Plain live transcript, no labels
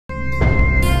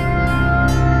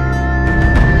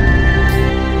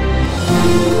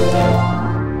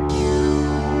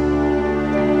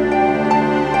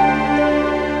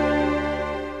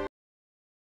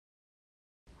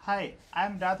Hi,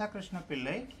 I'm Radhakrishna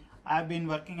Pillai. I've been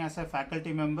working as a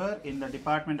faculty member in the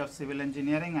Department of Civil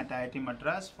Engineering at IIT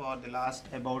Madras for the last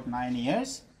about 9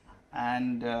 years.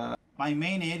 And my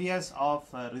main areas of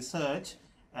research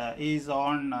is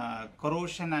on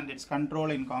corrosion and its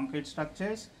control in concrete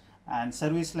structures and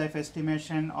service life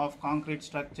estimation of concrete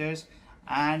structures,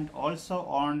 and also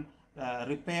on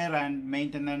repair and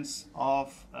maintenance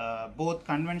of both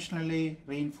conventionally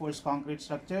reinforced concrete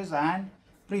structures and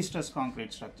pre-stressed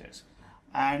concrete structures.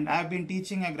 And I've been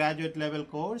teaching a graduate level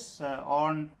course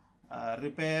on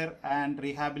repair and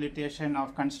rehabilitation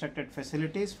of constructed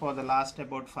facilities for the last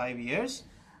about 5 years,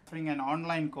 offering an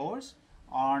online course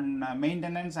on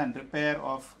maintenance and repair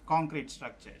of concrete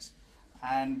structures.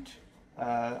 And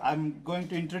I'm going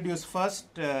to introduce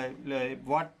first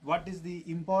what is the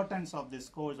importance of this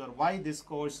course, or why this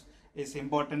course is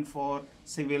important for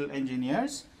civil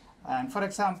engineers. And for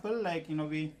example,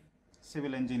 we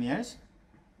civil engineers,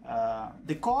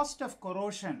 the cost of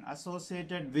corrosion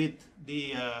associated with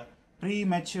the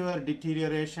premature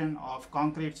deterioration of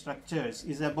concrete structures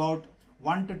is about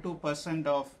 1 to 2%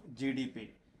 of GDP,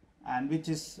 and which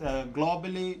is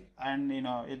globally, and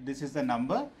this is the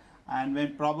number. And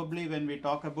when we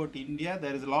talk about India,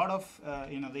 there is a lot of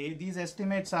these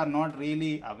estimates are not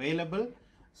really available.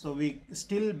 So we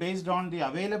still, based on the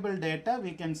available data,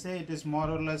 we can say it is more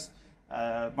or less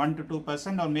 1 to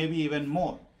 2% or maybe even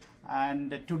more.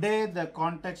 And today the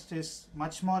context is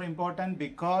much more important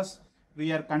because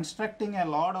we are constructing a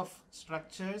lot of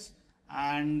structures,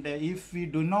 and if we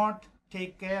do not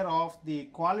take care of the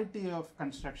quality of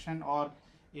construction or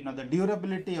the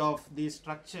durability of these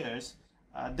structures,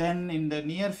 then in the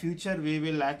near future we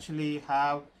will actually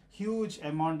have huge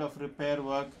amount of repair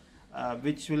work,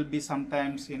 which will be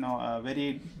sometimes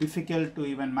very difficult to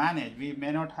even manage. We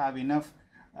may not have enough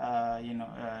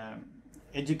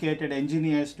educated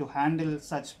engineers to handle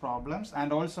such problems,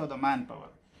 and also the manpower.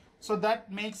 So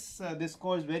that makes this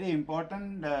course very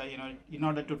important, in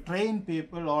order to train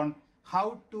people on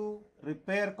how to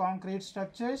repair concrete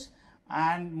structures,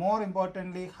 and more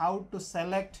importantly, how to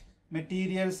select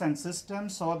materials and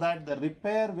systems so that the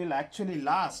repair will actually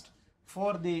last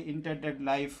for the intended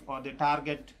life or the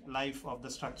target life of the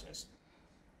structures.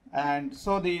 And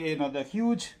so the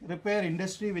huge repair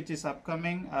industry which is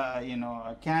upcoming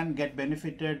can get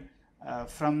benefited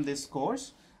from this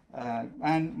course.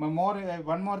 And one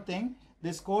more thing,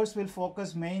 this course will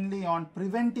focus mainly on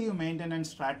preventive maintenance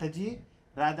strategy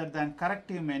rather than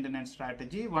corrective maintenance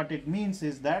strategy. What it means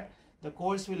is that the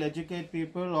course will educate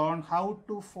people on how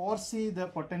to foresee the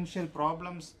potential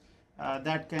problems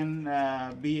that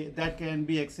can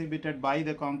be exhibited by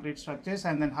the concrete structures,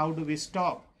 and then how do we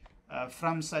stop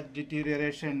from such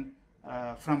deterioration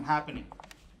from happening.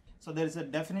 So there is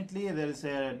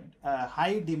a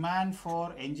high demand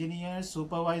for engineers,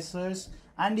 supervisors,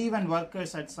 and even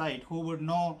workers at site who would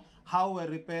know how a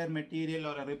repair material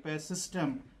or a repair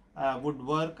system would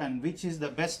work, and which is the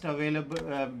best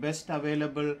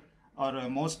available or a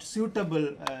most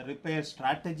suitable repair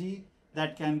strategy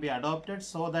that can be adopted,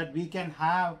 so that we can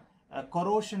have a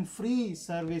corrosion-free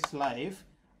service life,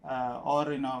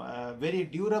 or a very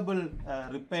durable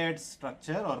repaired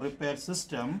structure or repair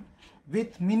system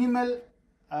with minimal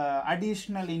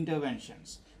additional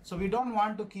interventions. So we don't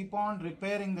want to keep on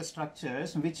repairing the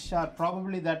structures, which are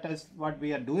probably, that is what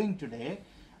we are doing today.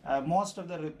 Most of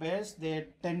the repairs, they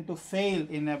tend to fail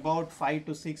in about 5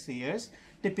 to 6 years,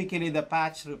 typically the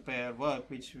patch repair work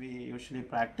which we usually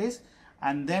practice.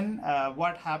 And then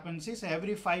what happens is,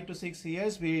 every 5 to 6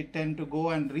 years we tend to go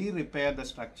and re-repair the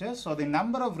structure. So the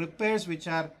number of repairs which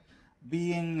are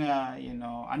being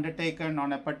undertaken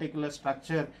on a particular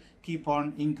structure keep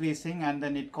on increasing, and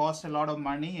then it costs a lot of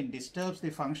money, it disturbs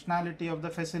the functionality of the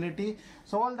facility.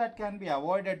 So all that can be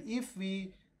avoided if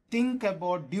we think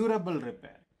about durable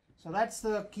repair. So that's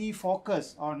the key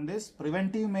focus on this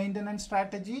preventive maintenance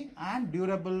strategy and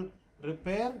durable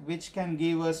repair, which can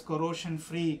give us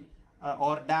corrosion-free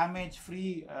or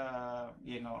damage-free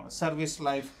service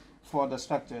life for the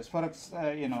structures,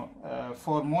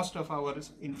 for most of our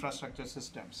infrastructure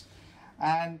systems.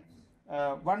 And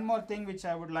one more thing which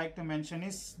I would like to mention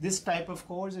is, this type of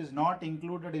course is not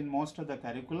included in most of the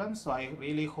curriculum. So I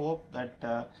really hope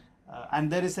that,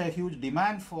 and there is a huge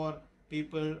demand for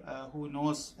people who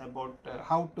knows about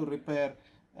how to repair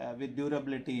with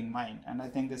durability in mind. And I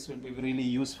think this will be a really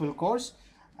useful course.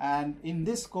 And in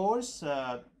this course,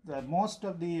 most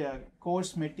of the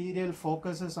course material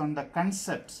focuses on the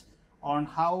concepts on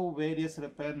how various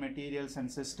repair materials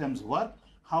and systems work.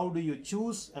 How do you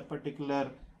choose a particular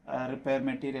repair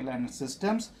material and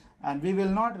systems? And we will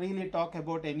not really talk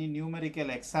about any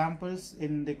numerical examples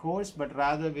in the course, but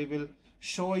rather we will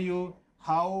show you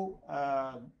how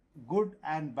good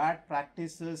and bad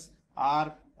practices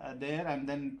are there, and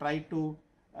then try to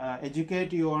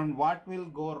educate you on what will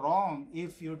go wrong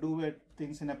if you do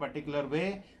things in a particular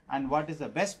way, and what is the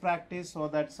best practice so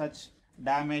that such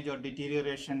damage or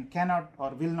deterioration cannot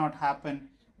or will not happen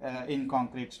in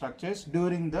concrete structures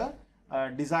during the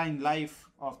design life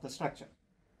of the structure.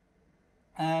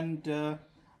 And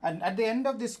at the end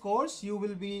of this course, you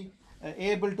will be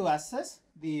able to assess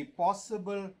the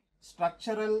possible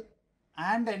structural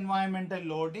and environmental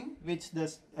loading which the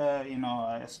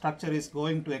structure is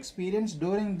going to experience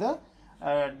during the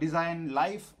design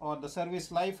life or the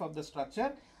service life of the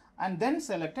structure, and then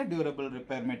select a durable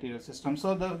repair material system.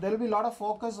 So there will be a lot of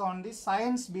focus on the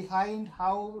science behind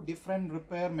how different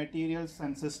repair materials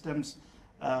and systems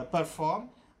perform,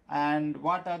 and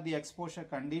what are the exposure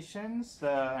conditions,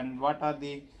 and what are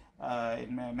the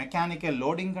mechanical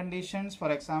loading conditions.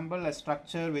 For example, a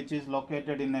structure which is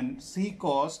located in a sea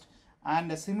coast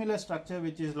and a similar structure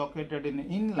which is located in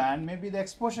inland, maybe the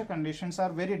exposure conditions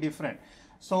are very different.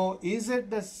 So is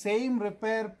it the same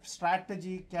repair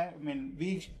strategy?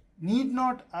 We need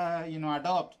not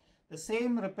adopt the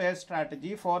same repair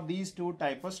strategy for these two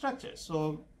type of structures.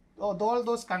 So all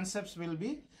those concepts will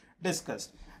be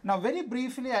discussed. Now very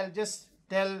briefly, I'll just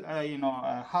tell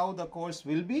how the course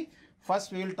will be.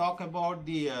 First we will talk about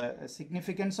the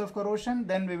significance of corrosion,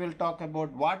 then we will talk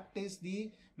about what is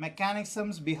the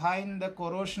mechanisms behind the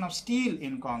corrosion of steel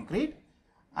in concrete,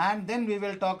 and then we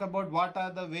will talk about what are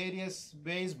the various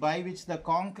ways by which the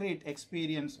concrete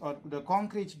experience or the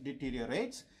concrete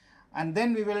deteriorates, and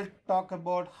then we will talk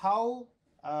about how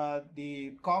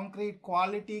the concrete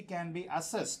quality can be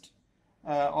assessed,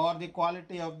 or the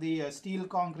quality of the steel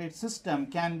concrete system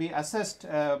can be assessed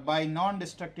by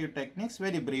non-destructive techniques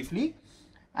very briefly.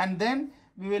 And then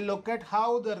we will look at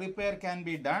how the repair can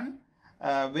be done,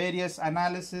 various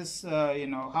analysis,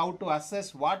 how to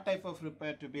assess what type of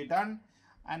repair to be done.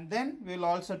 And then we will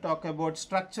also talk about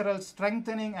structural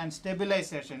strengthening and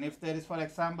stabilization. If there is, for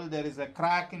example, there is a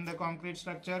crack in the concrete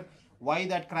structure, why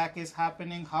that crack is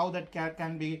happening, how that crack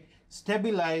can be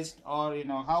stabilized, or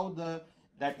how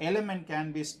that element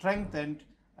can be strengthened.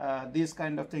 These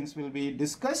kind of things will be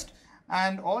discussed.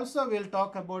 And also we'll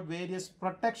talk about various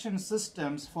protection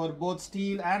systems for both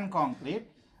steel and concrete.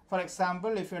 For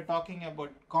example, if you're talking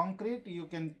about concrete,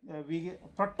 we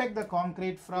protect the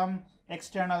concrete from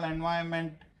external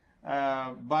environment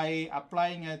by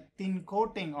applying a thin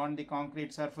coating on the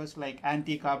concrete surface, like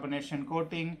anti-carbonation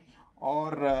coating,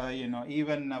 or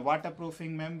even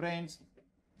waterproofing membranes,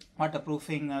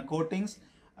 waterproofing coatings,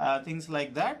 things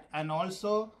like that. And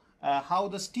also how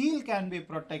the steel can be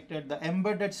protected, the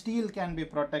embedded steel can be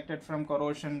protected from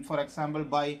corrosion, for example,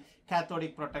 by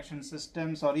cathodic protection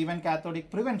systems or even cathodic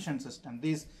prevention system.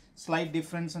 These slight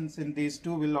differences in these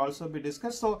two will also be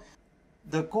discussed. So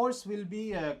the course will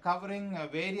be covering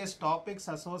various topics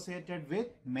associated with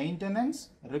maintenance,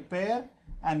 repair,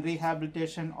 and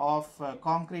rehabilitation of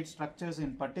concrete structures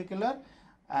in particular.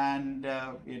 And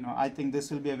I think this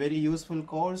will be a very useful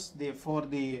course for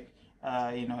the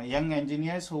young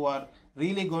engineers who are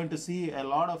really going to see a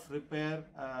lot of repair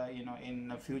in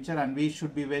the future, and we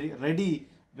should be very ready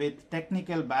with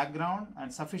technical background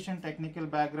and sufficient technical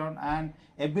background and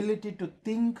ability to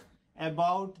think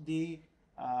about the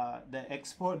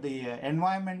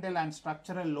environmental and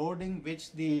structural loading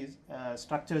which these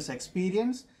structures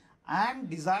experience, and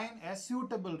design a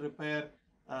suitable repair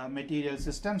material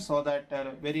system so that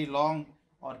a very long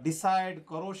or desired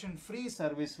corrosion free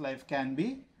service life can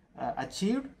be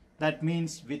achieved. That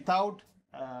means without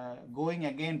going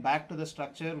again back to the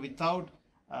structure, without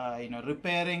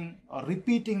repairing or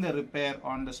repeating the repair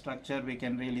on the structure, we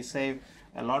can really save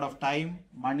a lot of time,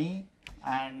 money,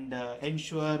 and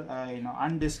ensure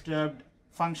undisturbed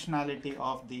functionality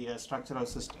of the structural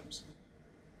systems.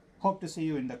 Hope to see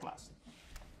you in the class.